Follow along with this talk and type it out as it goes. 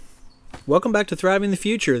Welcome back to Thriving the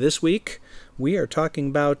Future. This week, we are talking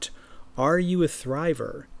about, are you a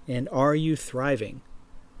thriver and are you thriving?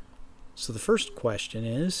 So the first question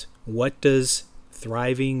is, what does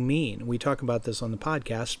thriving mean? We talk about this on the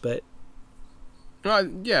podcast, but...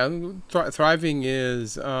 Thriving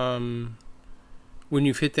is when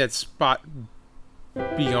you've hit that spot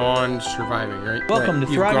beyond surviving, right? Welcome to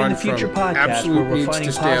Thriving the Future podcast, where we're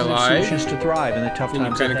finding positive solutions to thrive in the tough times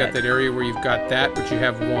ahead. You've kind of got that area where you've got that, but you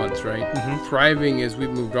have wants, right? Mm-hmm. Thriving is we've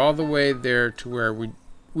moved all the way there to where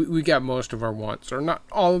we got most of our wants, or not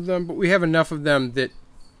all of them, but we have enough of them that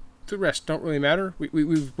the rest don't really matter.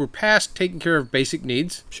 We're past taking care of basic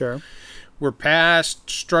needs. Sure. We're past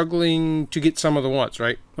struggling to get some of the wants,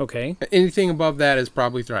 right? Okay. Anything above that is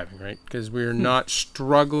probably thriving, right? Because we're not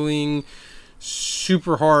struggling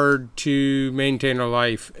super hard to maintain our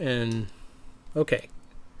life. And okay.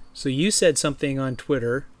 So you said something on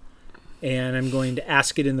Twitter, and I'm going to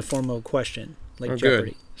ask it in the form of a question, like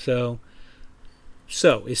Jeopardy. Good.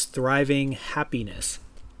 So is thriving happiness?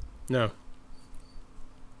 No.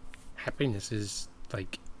 Happiness is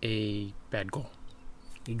like a bad goal.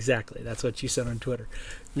 Exactly. That's what you said on Twitter.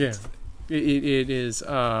 Yeah. It is.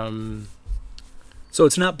 So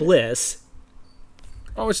it's not bliss.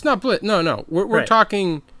 Oh, it's not bliss. No. We're Right.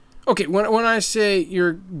 talking. Okay, when I say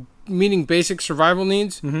you're meeting basic survival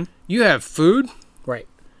needs, Mm-hmm. you have food. Right.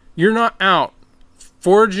 You're not out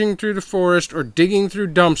foraging through the forest or digging through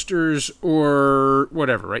dumpsters or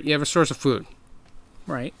whatever, right? You have a source of food.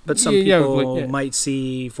 Right. But some Yeah, people might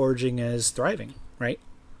see foraging as thriving, right?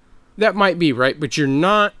 That might be, right? But you're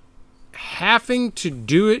not having to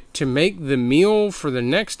do it to make the meal for the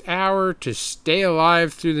next hour to stay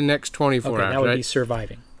alive through the next 24 Okay, hours, that would right? be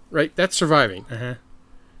surviving. Right, that's surviving. Uh-huh.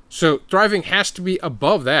 So thriving has to be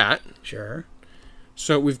above that. Sure.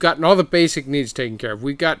 So we've gotten all the basic needs taken care of.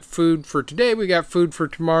 We got food for today, we got food for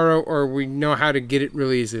tomorrow, or we know how to get it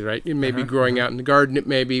really easily, right? It may be growing out in the garden. It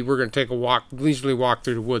may be we're going to take a walk, leisurely walk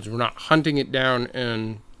through the woods. We're not hunting it down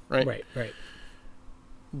and, right? Right.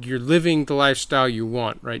 You're living the lifestyle you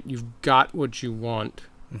want, right? You've got what you want.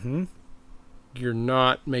 Mm-hmm. You're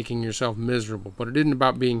not making yourself miserable. But it isn't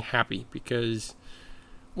about being happy, because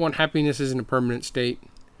one, happiness isn't a permanent state.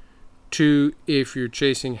 Two, if you're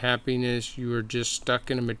chasing happiness, you are just stuck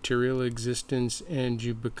in a material existence and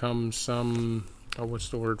you become some, what's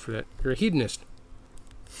the word for that? You're a hedonist.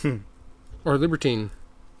 Or a libertine.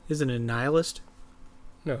 Isn't it a nihilist?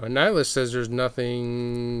 No, a nihilist says there's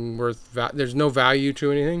nothing there's no value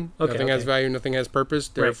to anything. Okay, Nothing has okay. value, nothing has purpose.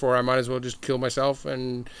 Therefore, I might as well just kill myself,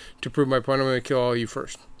 and to prove my point, I'm going to kill all you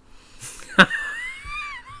first.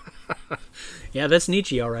 Yeah, that's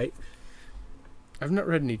Nietzsche, all right. I've not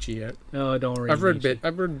read Nietzsche yet. No, don't read I've read Nietzsche.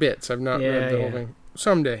 I've read bits. I've not read the whole thing.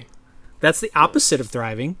 Someday. That's the opposite of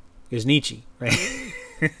thriving, is Nietzsche, right?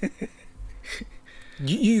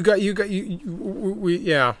 You've got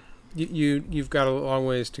a long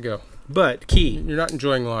ways to go. But key. You're not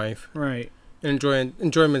enjoying life. Right.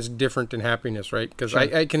 Enjoyment's different than happiness, right? Because Sure.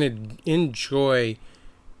 I can enjoy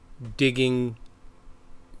digging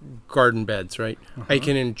garden beds, right? I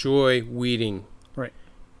can enjoy weeding. Right.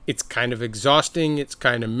 It's kind of exhausting. It's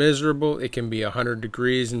kind of miserable. It can be 100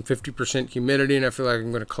 degrees and 50% humidity, and I feel like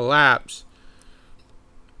I'm going to collapse.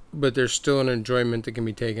 But there's still an enjoyment that can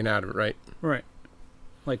be taken out of it, right? Right.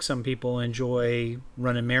 Like some people enjoy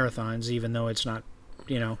running marathons, even though it's not,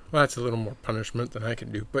 Well, that's a little more punishment than I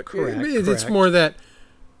can do. But Correct. It's more that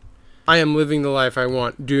I am living the life I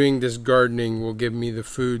want. Doing this gardening will give me the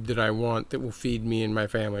food that I want that will feed me and my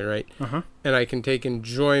family, right? Uh-huh. And I can take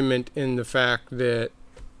enjoyment in the fact that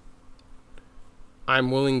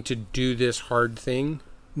I'm willing to do this hard thing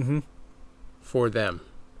for them,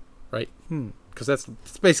 right? Because that's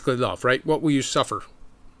basically love, right? What will you suffer?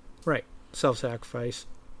 Right. Self-sacrifice.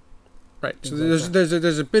 Right. So Things like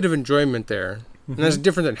there's a bit of enjoyment there. And that's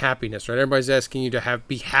different than happiness, right? Everybody's asking you to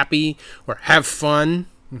be happy or have fun,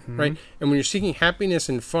 right? And when you're seeking happiness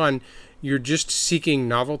and fun, you're just seeking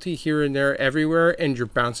novelty here and there everywhere, and you're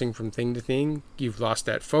bouncing from thing to thing. You've lost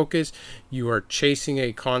that focus. You are chasing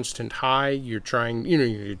a constant high. You're trying, you're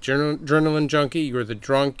a adrenaline junkie. You're the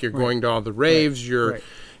drunk. You're going to all the raves.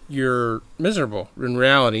 You're miserable in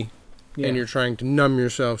reality, and you're trying to numb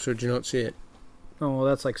yourself so that you don't see it. Oh, well,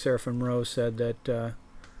 that's like Seraphim Rose said that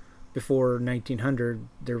before 1900,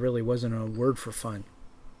 there really wasn't a word for fun.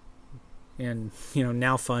 And,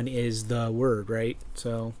 now fun is the word, right?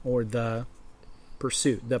 So, or the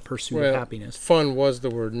pursuit of happiness. Fun was the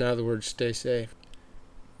word. Now the word stay safe.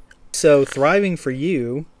 So thriving for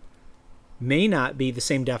you may not be the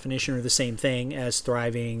same definition or the same thing as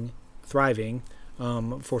thriving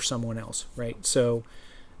for someone else, right? So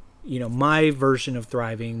my version of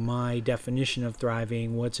thriving, my definition of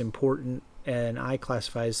thriving, what's important and I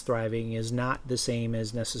classify as thriving is not the same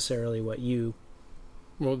as necessarily what you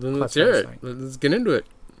then let's hear it. Let's get into it.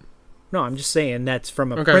 No, I'm just saying that's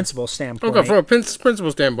from a principle standpoint. Okay, from a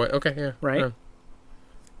principle standpoint. Okay, yeah. Right? Yeah.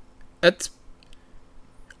 That's...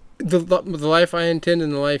 The life I intend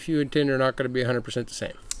and the life you intend are not going to be 100% the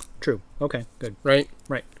same. True. Okay, good. Right?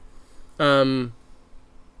 Right.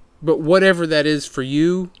 But whatever that is for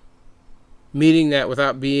you, meeting that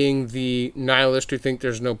without being the nihilist who think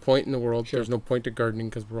there's no point in the world, there's no point to gardening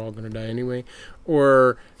because we're all going to die anyway,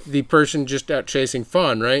 or the person just out chasing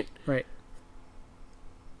fun, right? Right.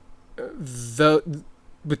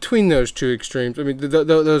 Between those two extremes, I mean,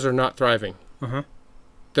 those are not thriving. Uh-huh.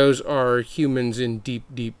 Those are humans in deep,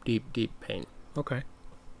 deep, deep, deep pain. Okay.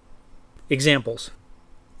 Examples.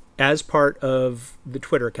 As part of the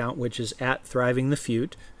Twitter account, which is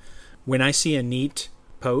 @ThrivingTheFeud, when I see a neat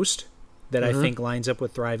post that I think lines up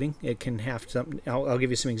with thriving, it can have something. I'll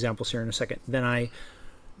give you some examples here in a second. Then I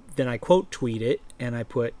quote tweet it and I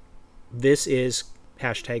put, "This is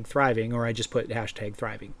 #thriving," or I just put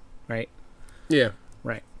 #thriving. Right? Yeah.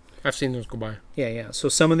 Right. I've seen those go by. Yeah. So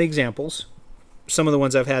some of the examples, some of the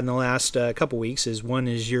ones I've had in the last couple weeks is one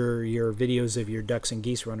is your videos of your ducks and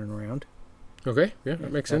geese running around. Okay. Yeah,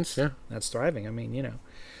 that makes sense. Yeah. That's thriving. I mean,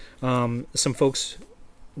 some folks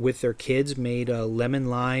with their kids made a lemon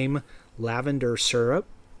lime lavender syrup.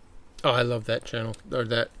 Oh, I love that channel or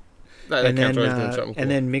that. And then doing something cool. And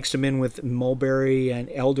then mixed them in with mulberry and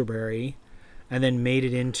elderberry, and then made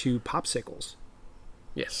it into popsicles.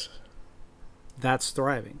 Yes. That's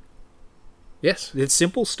thriving. Yes. It's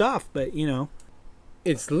simple stuff, but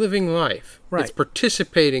it's living life. Right. It's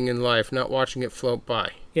participating in life, not watching it float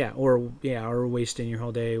by. Or wasting your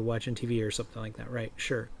whole day watching TV or something like that. Right?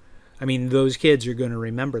 Sure. I mean, those kids are going to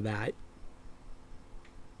remember that.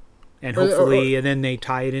 And hopefully, and then they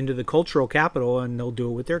tie it into the cultural capital and they'll do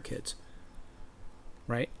it with their kids.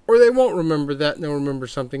 Right? Or they won't remember that and they'll remember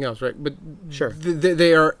something else, right? But sure.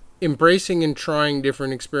 They are embracing and trying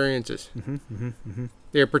different experiences.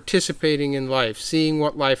 They're participating in life, seeing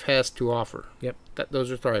what life has to offer. Yep.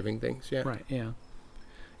 Those are thriving things, yeah. Right, yeah.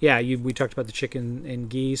 Yeah, we talked about the chicken and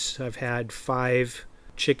geese. I've had 5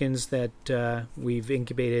 chickens that we've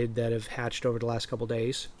incubated that have hatched over the last couple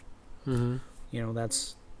days. Mm-hmm.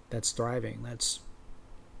 That's thriving. That's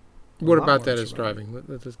what about that is thriving?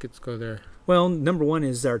 Let's go there. Well, number one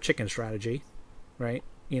is our chicken strategy, right?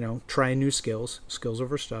 Trying new skills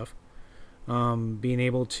over stuff. Being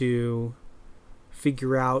able to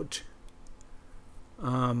figure out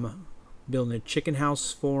building a chicken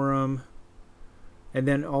house for them, and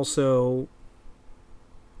then also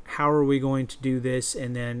how are we going to do this,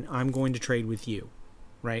 and then I'm going to trade with you,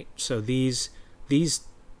 right? So these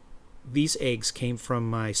eggs came from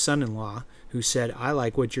my son-in-law, who said, I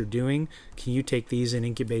like what you're doing, can you take these and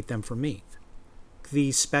incubate them for me?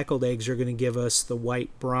 These speckled eggs are going to give us the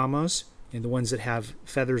white Brahmas, and the ones that have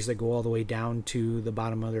feathers that go all the way down to the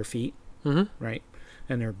bottom of their feet, right?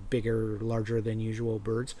 And they're bigger, larger than usual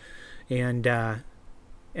birds. And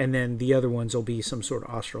then the other ones will be some sort of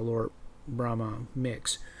Australorp Brahma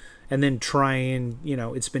mix. And then try and,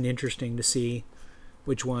 it's been interesting to see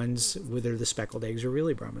which ones, whether the speckled eggs are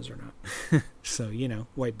really Brahmas or not. So,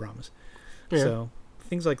 white Brahmas. Yeah. So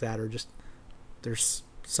things like that are just, there's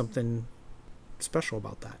something special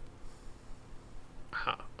about that.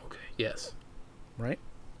 Ah, okay. Yes. Right?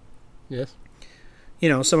 Yes.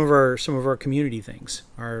 Some of our community things,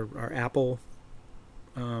 our apple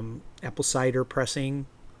cider pressing,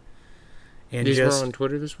 and these were on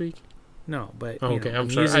Twitter this week. No, but I'm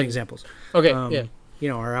using examples. Okay,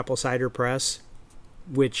 yeah. Our apple cider press,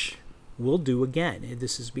 which we'll do again.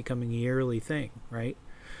 This is becoming a yearly thing, right?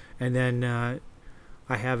 And then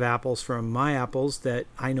I have apples from my apples that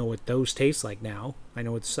I know what those taste like now. I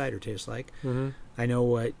know what the cider tastes like. Mm-hmm. I know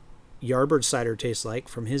what Yardbird cider tastes like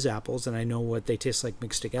from his apples, and I know what they taste like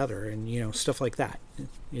mixed together, and stuff like that.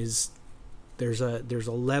 There's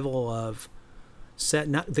a level of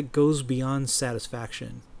that goes beyond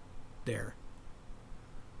satisfaction there.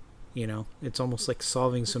 It's almost like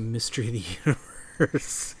solving some mystery of the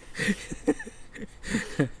universe.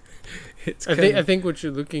 I think what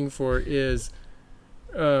you're looking for is,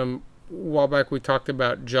 a while back we talked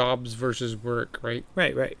about jobs versus work, right?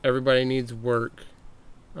 Right. Everybody needs work.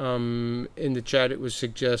 In the chat, it was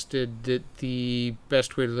suggested that the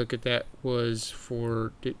best way to look at that was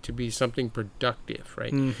for it to be something productive,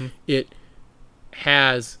 right? Mm-hmm. It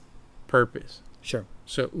has purpose. Sure.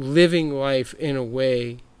 So living life in a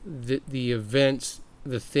way that the events,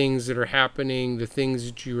 the things that are happening, the things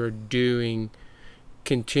that you are doing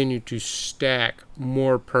continue to stack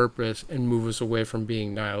more purpose and move us away from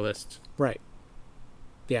being nihilists. Right.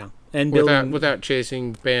 Yeah. And without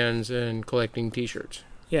chasing bands and collecting T-shirts.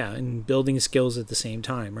 Yeah, and building skills at the same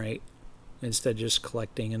time, right? Instead of just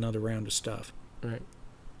collecting another round of stuff. Right.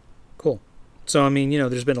 Cool. So, I mean,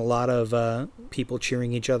 there's been a lot of people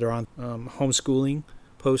cheering each other on homeschooling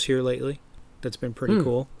posts here lately. That's been pretty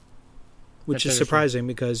cool. Which is surprising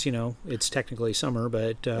because, it's technically summer,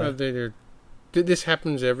 but... this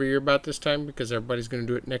happens every year about this time because everybody's going to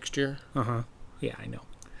do it next year. Uh-huh. Yeah, I know.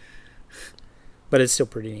 But it's still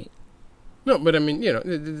pretty neat. No, but I mean,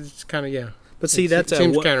 it's kind of, yeah. But see, it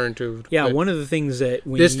seems counterintuitive. Yeah, one of the things that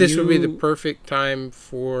this would be the perfect time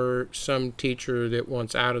for some teacher that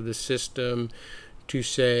wants out of the system to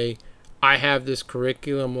say, I have this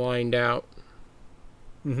curriculum lined out.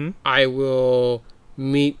 Mm-hmm. I will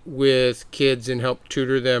meet with kids and help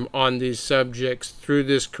tutor them on these subjects through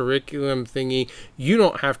this curriculum thingy. You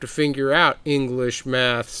don't have to figure out English,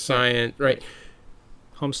 math, science, right?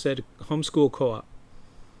 Homeschool co-op.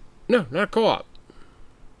 No, not co-op.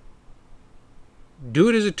 Do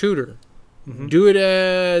it as a tutor. Mm-hmm. Do it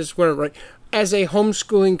as whatever, right? As a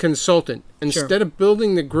homeschooling consultant. Instead of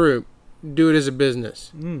building the group, do it as a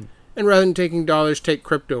business. Mm. And rather than taking dollars, take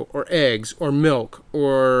crypto or eggs or milk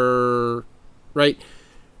or, right?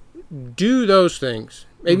 Do those things.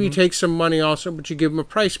 Maybe you take some money also, but you give them a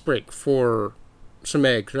price break for some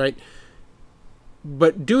eggs, right?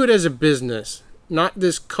 But do it as a business. Not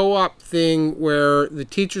this co-op thing where the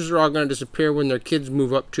teachers are all going to disappear when their kids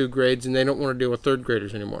move up 2 grades and they don't want to deal with third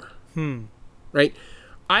graders anymore. Right?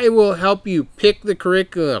 I will help you pick the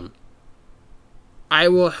curriculum. I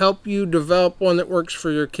will help you develop one that works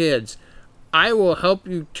for your kids. I will help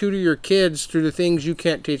you tutor your kids through the things you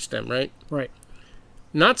can't teach them, right? Right.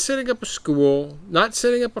 Not setting up a school, not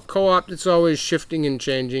setting up a co-op that's always shifting and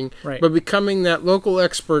changing, right. But becoming that local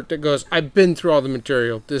expert that goes, I've been through all the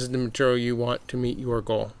material. This is the material you want to meet your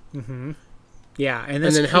goal. Mm-hmm. Yeah, and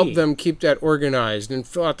then key. Help them keep that organized and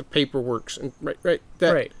fill out the paperwork. And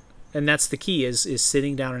right. And that's the key is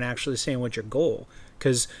sitting down and actually saying what's your goal.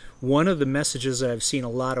 Because one of the messages that I've seen a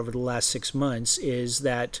lot over the last 6 months is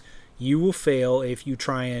that you will fail if you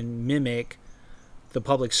try and mimic the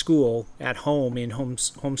public school at home in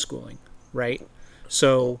homeschooling, right?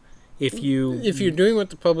 So if you're doing what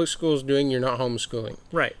the public school is doing, you're not homeschooling.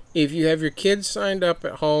 Right. If you have your kids signed up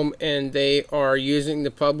at home and they are using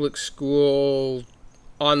the public school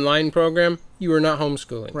online program, you are not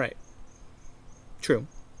homeschooling. Right. True.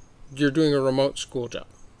 You're doing a remote school job.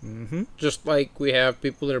 Mm-hmm. Just like we have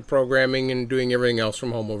people that are programming and doing everything else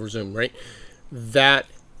from home over Zoom, right? That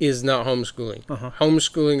is not homeschooling.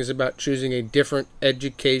 Homeschooling is about choosing a different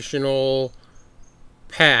educational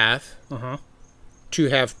path to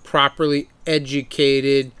have properly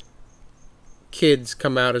educated kids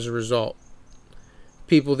come out as a result.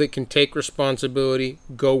 People that can take responsibility,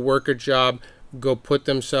 go work a job, go put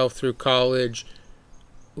themselves through college,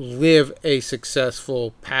 live a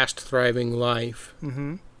successful, past thriving life.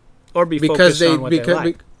 Mm-hmm. Or be focused on what they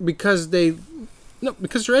like. Because they're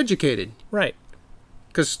educated. Right.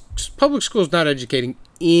 Because public school is not educating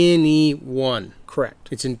anyone. Correct.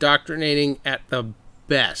 It's indoctrinating at the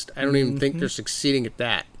best. I don't even think they're succeeding at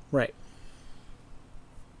that. Right.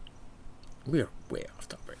 We are way off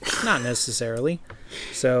topic. Not necessarily.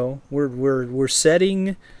 So we're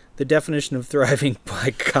setting the definition of thriving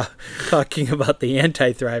by talking about the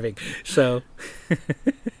anti-thriving. So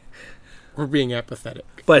we're being apathetic.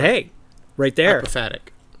 But hey, right there.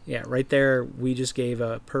 Apathetic. Yeah, right there, we just gave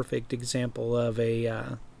a perfect example of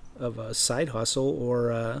a side hustle or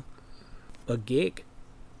a gig.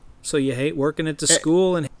 So you hate working at the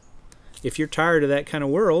school, and if you're tired of that kind of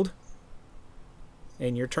world,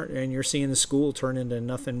 and you're seeing the school turn into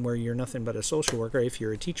nothing where you're nothing but a social worker, if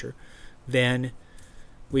you're a teacher, then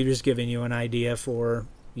we've just given you an idea for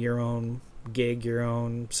your own gig, your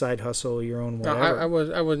own side hustle, your own whatever.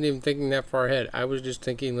 No, I wasn't even thinking that far ahead. I was just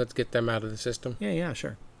thinking, let's get them out of the system. Yeah,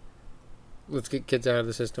 sure. Let's get kids out of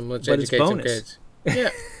the system. Let's but educate some kids. Yeah.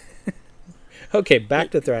 Okay,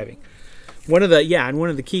 back to thriving. One of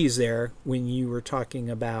the keys there when you were talking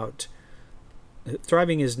about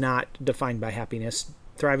thriving is not defined by happiness.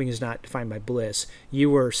 Thriving is not defined by bliss. You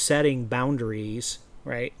were setting boundaries,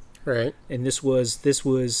 right? Right. And this was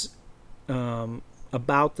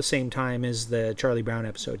about the same time as the Charlie Brown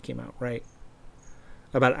episode came out, right?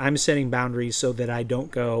 About I'm setting boundaries so that I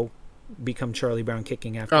don't go become Charlie Brown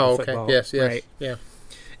kicking after football. Yes, right? Yeah.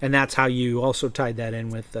 And that's how you also tied that in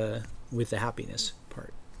with the happiness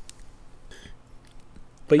part.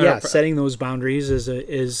 But yeah, setting those boundaries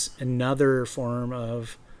is another form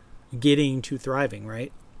of getting to thriving,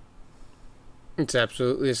 right? It's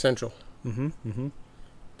absolutely essential. Mm-hmm. Mm-hmm.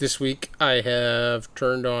 This week, I have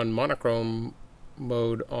turned on monochrome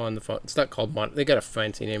mode on the phone. It's not called they got a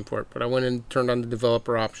fancy name for it, but I went and turned on the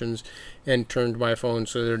developer options and turned my phone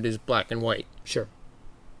so that it is black and white. Sure.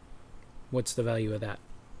 What's the value of that?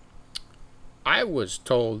 I was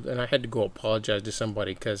told, and I had to go apologize to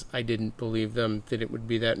somebody because I didn't believe them that it would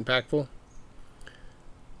be that impactful.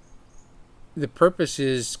 The purpose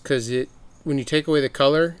is because when you take away the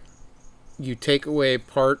color, you take away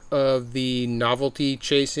part of the novelty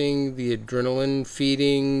chasing, the adrenaline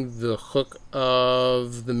feeding, the hook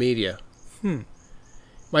of the media.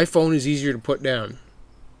 My phone is easier to put down.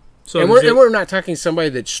 So and we're not talking somebody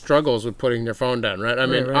that struggles with putting their phone down, right? I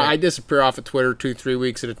mean, right. I disappear off of Twitter 2-3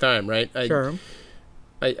 weeks at a time, right? Sure.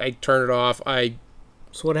 I turn it off.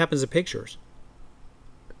 So what happens to pictures?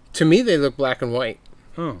 To me, they look black and white.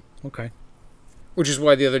 Oh, okay. Which is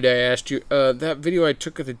why the other day I asked you, that video I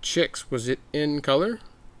took of the chicks, was it in color?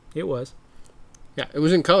 It was. Yeah, it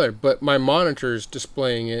was in color, but my monitor's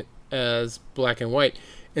displaying it as black and white.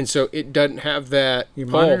 And so it doesn't have that... Your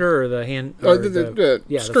monitor or the hand... Or the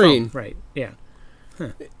screen. The phone. Right, yeah.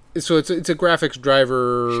 Huh. So it's a graphics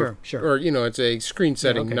driver... Sure. Or, it's a screen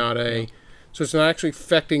setting, not a... Yeah. So it's not actually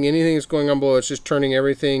affecting anything that's going on below. It's just turning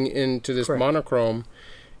everything into this monochrome.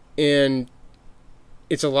 And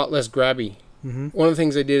it's a lot less grabby. Mm-hmm. One of the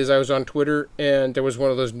things I did is I was on Twitter, and there was one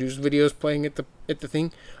of those news videos playing at the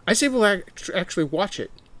thing. I was able to actually watch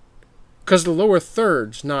it. Because the lower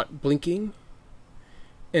third's not blinking.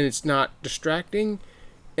 And it's not distracting,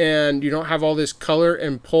 and you don't have all this color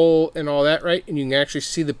and pull and all that, right? And you can actually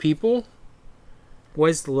see the people. Why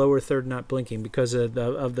is the lower third not blinking? Because of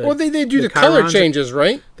the well, they do the color changes,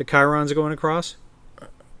 right? The chyrons are going across.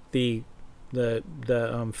 The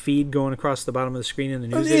feed going across the bottom of the screen in the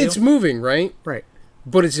news video? It's moving, right? Right.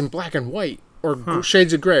 But it's in black and white or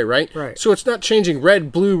shades of gray, right? Right. So it's not changing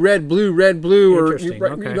red, blue, red, blue, red, blue, or you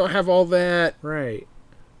don't have all that. Right.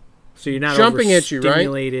 So you're not jumping at you, right?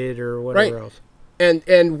 Stimulated or whatever else.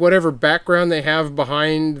 And whatever background they have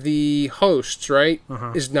behind the hosts, right,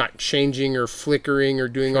 is not changing or flickering or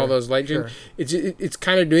doing all those light changes. It's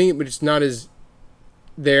kind of doing it, but it's not as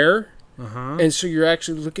there. And so you're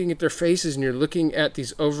actually looking at their faces, and you're looking at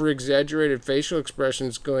these over-exaggerated facial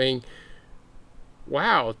expressions going,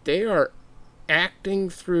 wow, they are acting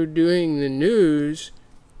through doing the news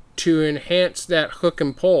to enhance that hook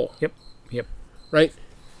and pull. Yep. Right?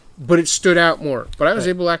 But it stood out more. But I was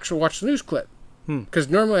able to actually watch the news clip. Because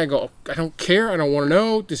normally I go, I don't care, I don't want to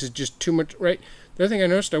know, this is just too much, right? The other thing I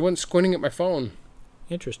noticed, I wasn't squinting at my phone.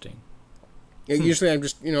 Interesting. Usually I'm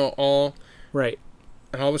just, all... Right.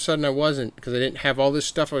 And all of a sudden I wasn't, because I didn't have all this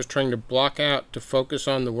stuff I was trying to block out to focus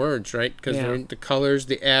on the words, right? Because the colors,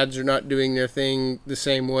 the ads are not doing their thing the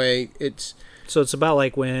same way. So it's about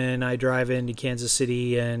like when I drive into Kansas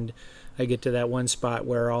City and I get to that one spot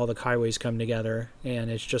where all the highways come together,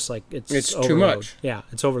 and it's just like it's overload. Too much. Yeah,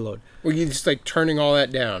 it's overload. Well, you just like turning all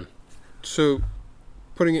that down. So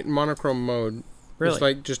putting it in monochrome mode, it's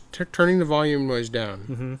like just turning the volume noise down.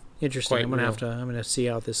 Mm-hmm. Interesting. I'm gonna see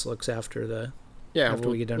how this looks after the. Yeah, after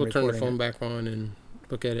we get done we'll turn the phone it. back on and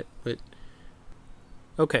look at it. But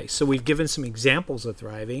okay, so we've given some examples of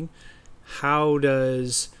thriving. How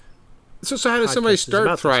does how does somebody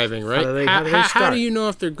start thriving, right? How do you know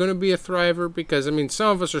if they're going to be a thriver? Because, some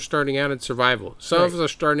of us are starting out at survival. Some of us are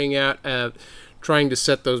starting out at trying to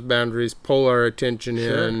set those boundaries, pull our attention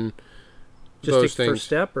in. Just take the first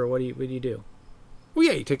step, or what do you do? Well,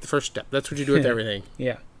 yeah, you take the first step. That's what you do with everything.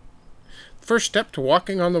 Yeah. First step to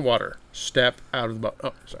walking on the water. Step out of the boat.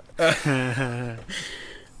 Oh, sorry.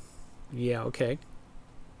 Yeah, okay.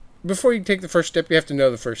 Before you take the first step, you have to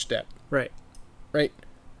know the first step. Right. Right?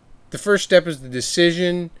 The first step is the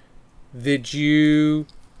decision that you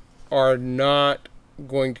are not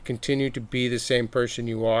going to continue to be the same person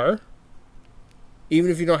you are. Even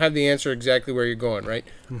if you don't have the answer exactly where you're going, right?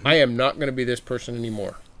 Mm-hmm. I am not going to be this person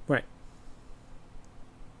anymore. Right.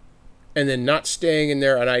 And then not staying in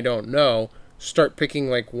there and I don't know, start picking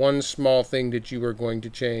like one small thing that you are going to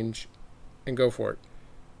change and go for it.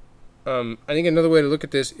 I think another way to look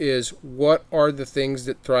at this is, what are the things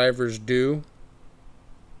that thrivers do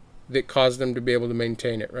that cause them to be able to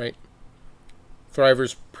maintain it, right?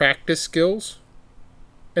 Thrivers practice skills,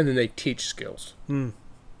 and then they teach skills.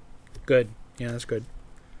 Good. Yeah, that's good.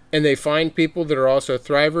 And they find people that are also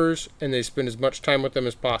thrivers, and they spend as much time with them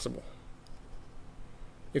as possible.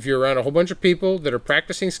 If you're around a whole bunch of people that are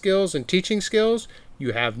practicing skills and teaching skills,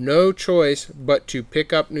 you have no choice but to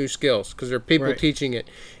pick up new skills, because there are people teaching it.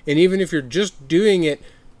 And even if you're just doing it,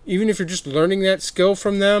 even if you're just learning that skill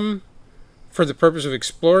from them for the purpose of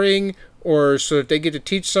exploring, or so that they get to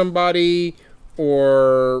teach somebody,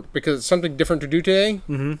 or because it's something different to do today,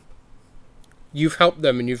 Mm-hmm. you've helped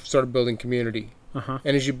them and you've started building community. Uh-huh.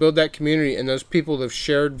 And as you build that community and those people that have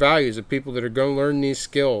shared values, of people that are going to learn these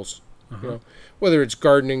skills, you know, whether it's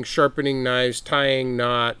gardening, sharpening knives, tying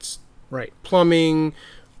knots, Right. plumbing,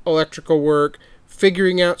 electrical work,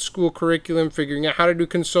 figuring out school curriculum, figuring out how to do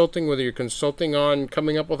consulting, whether you're consulting on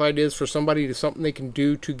coming up with ideas for somebody to something they can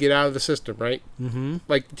do to get out of the system, right? Mm-hmm.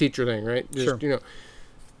 Like the teacher thing, right? Just, Sure. you know,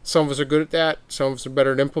 some of us are good at that. Some of us are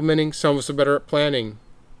better at implementing. Some of us are better at planning.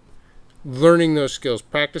 Learning those skills,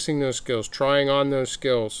 practicing those skills, trying on those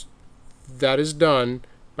skills. That is done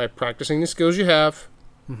by practicing the skills you have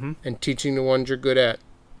Mm-hmm. and teaching the ones you're good at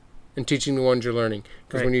and teaching the ones you're learning.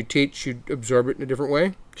 Because Right. when you teach, you absorb it in a different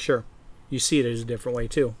way. Sure. You see it as a different way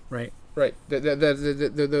too, right? Right.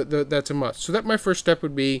 That's a must. So that my first step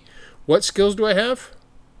would be, what skills do I have?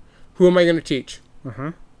 Who am I going to teach?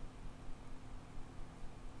 Uh-huh.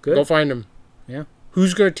 Good. Go find them. Yeah.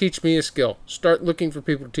 Who's going to teach me a skill? Start looking for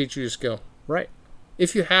people to teach you a skill. Right.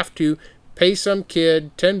 If you have to, pay some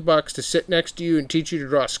kid $10 to sit next to you and teach you to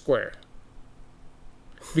draw a square.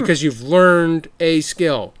 Because you've learned a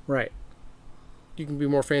skill. Right. You can be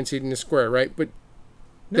more fancy than a square, right? But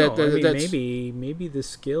No, I mean, that's maybe the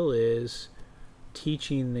skill is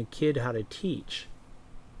teaching the kid how to teach.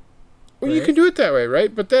 well, you right? can do it that way,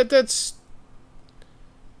 right? But that's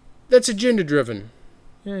agenda driven.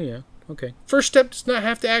 Yeah. Okay. First step does not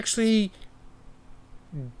have to actually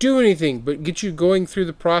do anything, but get you going through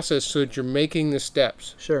the process so that you're making the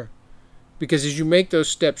steps. Sure. Because as you make those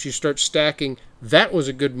steps, you start stacking. That was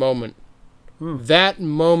a good moment. Hmm. That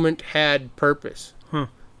moment had purpose. Huh.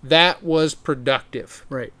 That was productive.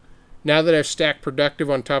 Right. Now that I've stacked productive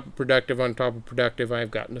on top of productive on top of productive, I've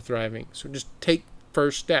gotten to thriving. So just take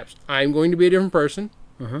first steps. I'm going to be a different person.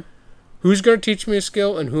 Uh-huh. Who's going to teach me a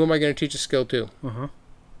skill, and who am I going to teach a skill to? Uh-huh.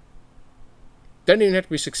 Doesn't even have to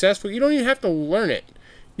be successful. You don't even have to learn it.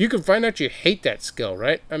 You can find out you hate that skill,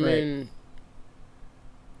 right? I mean...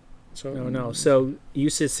 So, No. So you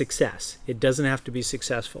said success. It doesn't have to be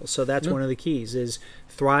successful. So that's No. one of the keys is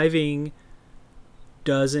thriving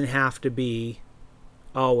doesn't have to be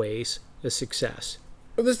always a success.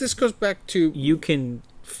 Well, this goes back to... You can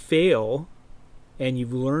fail and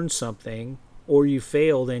you've learned something, or you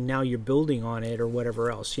failed and now you're building on it, or whatever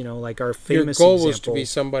else. You know, like our famous Your goal example. was to be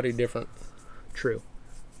somebody different. True.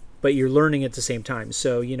 But you're learning at the same time.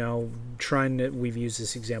 So, you know, we've used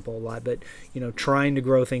this example a lot, but, you know, trying to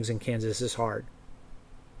grow things in Kansas is hard.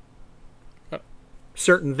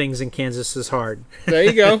 Certain things in Kansas is hard. There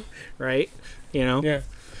you go. Right? You know? Yeah.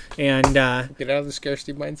 And, Get out of the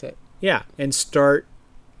scarcity mindset. yeah, and start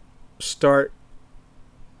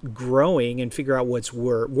growing and figure out what's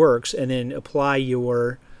works, and then apply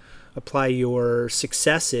your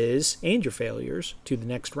successes and your failures to the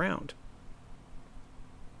next round.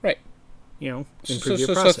 Right. You know, So improve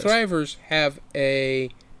your process. thrivers have a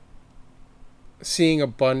seeing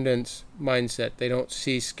abundance mindset. They don't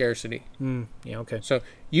see scarcity. Yeah, okay. So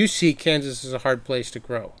you see Kansas as a hard place to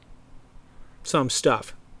grow. Some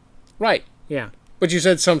stuff. Right. Yeah. But you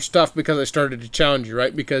said some stuff because I started to challenge you,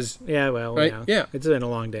 right? Because Yeah, well, right? Yeah. It's been a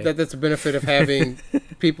long day. that's the benefit of having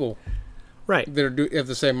people Right. that have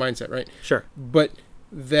the same mindset, right? Sure. But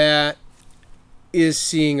that is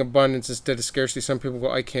seeing abundance instead of scarcity. Some people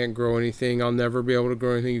go, I can't grow anything. I'll never be able to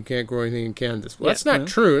grow anything. You can't grow anything in Kansas. Well, Yeah, that's not well,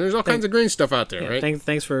 true. There's all kinds of green stuff out there, Yeah, right?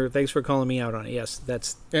 thanks for calling me out on it. Yes,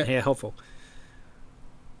 that's helpful.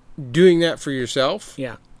 Doing that for yourself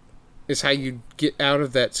Yeah. is how you get out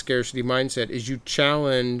of that scarcity mindset, is you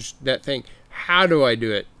challenge that thing. How do I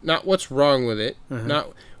do it? Not what's wrong with it.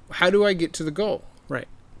 Not how do I get to the goal? Right.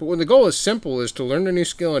 But when the goal is simple, is to learn a new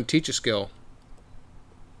skill and teach a skill.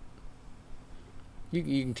 You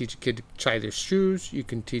can teach a kid to tie their shoes. You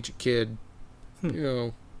can teach a kid,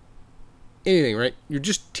 anything, right? You're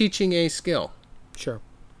just teaching a skill. Sure.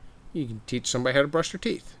 You can teach somebody how to brush their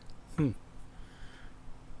teeth.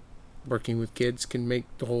 Working with kids can make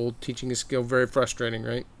the whole teaching a skill very frustrating,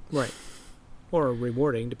 right? Right. Or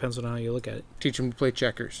rewarding, depends on how you look at it. Teach them to play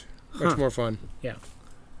checkers. Much more fun. Yeah.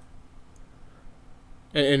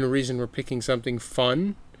 And the reason we're picking something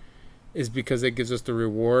fun is because it gives us the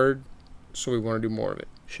reward, so we want to do more of it.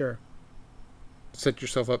 Sure. Set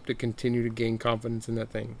yourself up to continue to gain confidence in that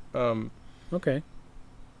thing. Okay.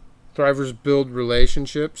 Thrivers build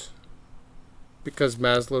relationships because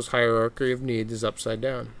Maslow's hierarchy of needs is upside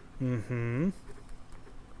down. Mm-hmm.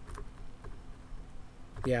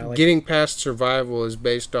 Yeah. Getting past survival is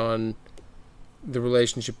based on the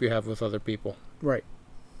relationship you have with other people. Right.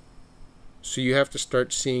 So you have to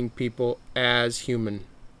start seeing people as human.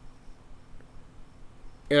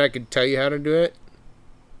 And I could tell you how to do it,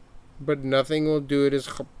 but nothing will do it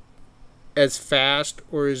as fast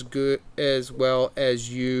or as good as well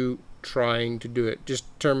as you trying to do it.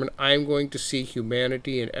 Just determine, I'm going to see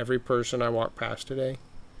humanity in every person I walk past today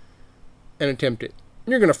and attempt it.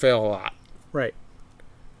 You're going to fail a lot. Right.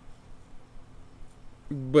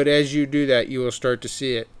 But as you do that, you will start to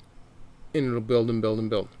see it, and it'll build and build and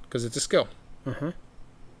build, because it's a skill. Uh-huh.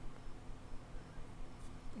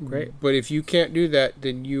 Great. But if you can't do that,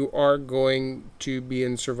 then you are going to be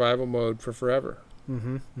in survival mode for forever.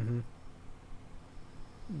 Mm-hmm. Mm-hmm.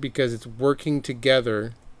 Because it's working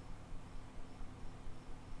together,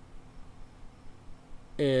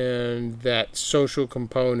 and that social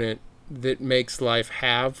component that makes life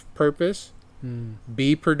have purpose,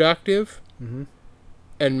 be productive,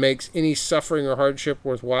 and makes any suffering or hardship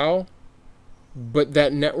worthwhile. But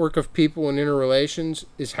that network of people and interrelations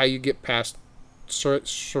is how you get past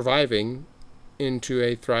surviving into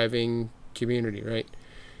a thriving community, right?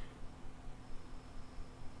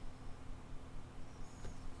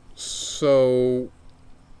 So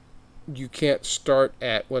you can't start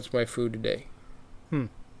at what's my food today.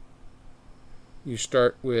 You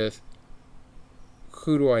start with,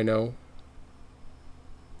 who do I know?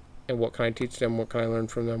 And what can I teach them? What can I learn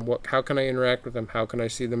from them? How can I interact with them? How can I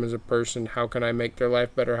see them as a person? How can I make their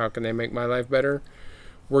life better? How can they make my life better?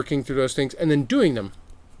 Working through those things and then doing them.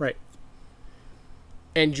 Right.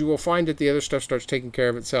 And you will find that the other stuff starts taking care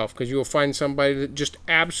of itself, because you will find somebody that just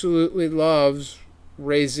absolutely loves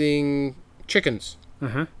raising chickens.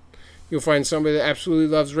 Uh-huh. You'll find somebody that absolutely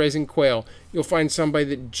loves raising quail. You'll find somebody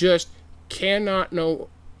that just cannot know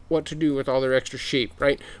what to do with all their extra sheep,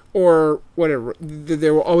 right? Or whatever.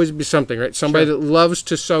 There will always be something, right? Somebody that loves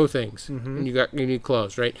to sew things, and you need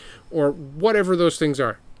clothes, right? Or whatever those things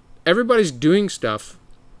are. Everybody's doing stuff,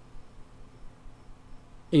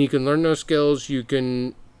 and you can learn those skills. You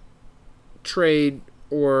can trade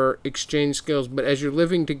or exchange skills, but as you're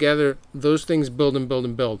living together, those things build and build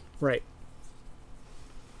and build. Right.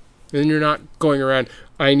 And you're not going around,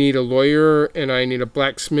 I need a lawyer, and I need a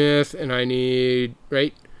blacksmith, and I need,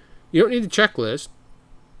 right? You don't need a checklist.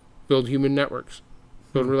 Build human networks.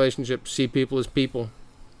 Build relationships. See people as people.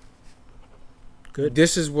 Good.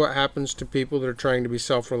 This is what happens to people that are trying to be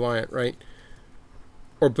self-reliant, right?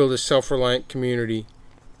 Or build a self-reliant community,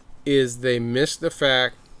 is they miss the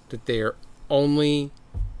fact that they are only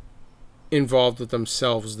involved with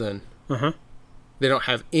themselves then. Uh-huh. They don't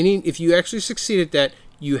have any... If you actually succeed at that,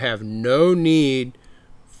 you have no need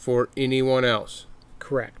for anyone else.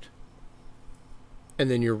 Correct.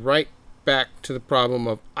 And then you're right back to the problem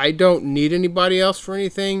of, I don't need anybody else for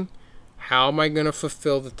anything. How am I going to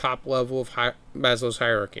fulfill the top level of Maslow's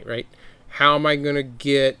hierarchy, right? How am I going to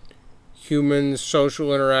get human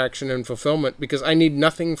social interaction and fulfillment? Because I need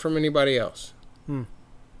nothing from anybody else.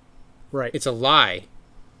 Right. It's a lie.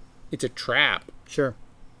 It's a trap. Sure.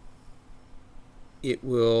 It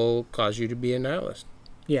will cause you to be a nihilist.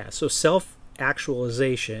 Yeah, so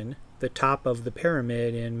self-actualization, the top of the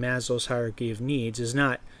pyramid in Maslow's hierarchy of needs, is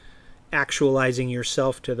not actualizing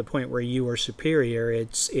yourself to the point where you are superior.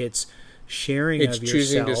 It's sharing of yourself. It's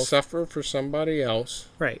choosing to suffer for somebody else.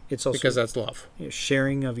 Right. It's also because that's love.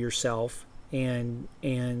 Sharing of yourself, and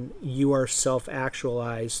you are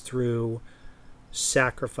self-actualized through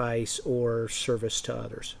sacrifice or service to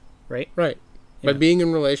others. Right? Right. Yeah. By being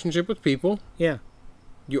in relationship with people. Yeah.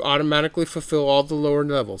 You automatically fulfill all the lower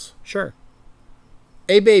levels. Sure.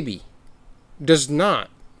 A baby does not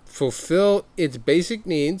fulfill its basic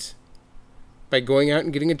needs by going out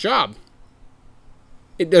and getting a job.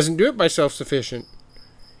 It doesn't do it by self-sufficient.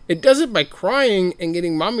 It does it by crying and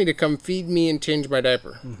getting mommy to come feed me and change my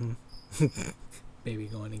diaper. Baby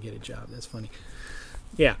going to get a job. That's funny.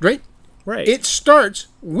 Yeah. Right? Right. It starts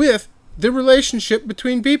with the relationship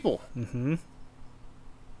between people.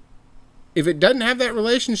 If it doesn't have that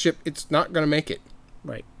relationship, it's not going to make it.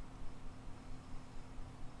 Right.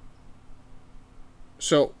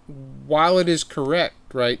 So, while it is correct,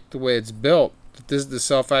 right, the way it's built, that this is the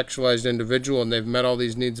self-actualized individual and they've met all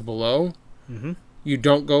these needs below, you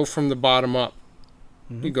don't go from the bottom up.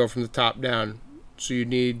 You go from the top down. So you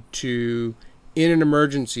need to, in an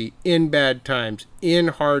emergency, in bad times, in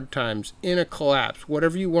hard times, in a collapse,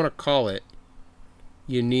 whatever you want to call it,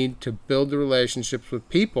 you need to build the relationships with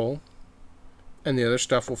people, and the other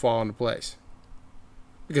stuff will fall into place.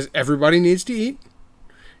 Because everybody needs to eat,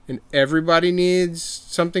 and everybody needs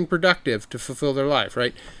something productive to fulfill their life,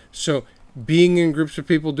 right? So being in groups of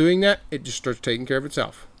people doing that, it just starts taking care of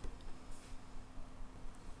itself.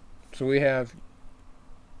 So we have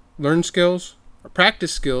learn skills, or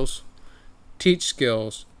practice skills, teach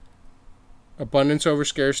skills, abundance over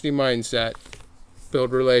scarcity mindset,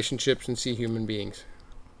 build relationships, and see human beings.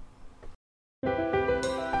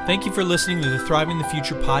 Thank you for listening to the Thriving the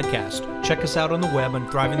Future podcast. Check us out on the web on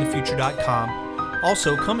thrivingthefuture.com.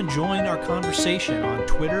 Also, come and join our conversation on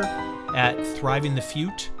Twitter at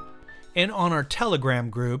thrivingthefute, and on our Telegram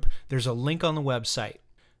group, there's a link on the website.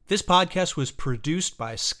 This podcast was produced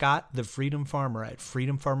by Scott the Freedom Farmer at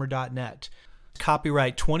freedomfarmer.net.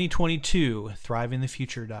 Copyright 2022,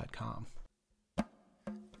 thrivingthefuture.com.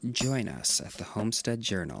 Join us at the Homestead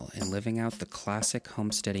Journal in living out the classic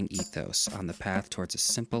homesteading ethos on the path towards a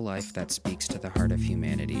simple life that speaks to the heart of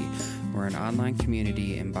humanity. We're an online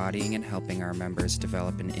community embodying and helping our members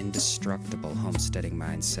develop an indestructible homesteading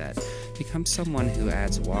mindset. Become someone who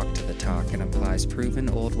adds walk to the talk and applies proven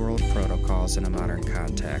old world protocols in a modern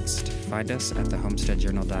context. Find us at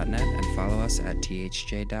thehomesteadjournal.net and follow us at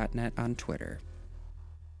thj.net on Twitter.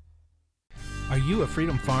 Are you a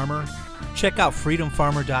freedom farmer? Check out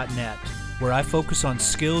freedomfarmer.net, where I focus on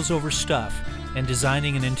skills over stuff and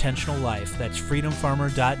designing an intentional life. That's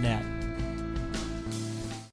freedomfarmer.net.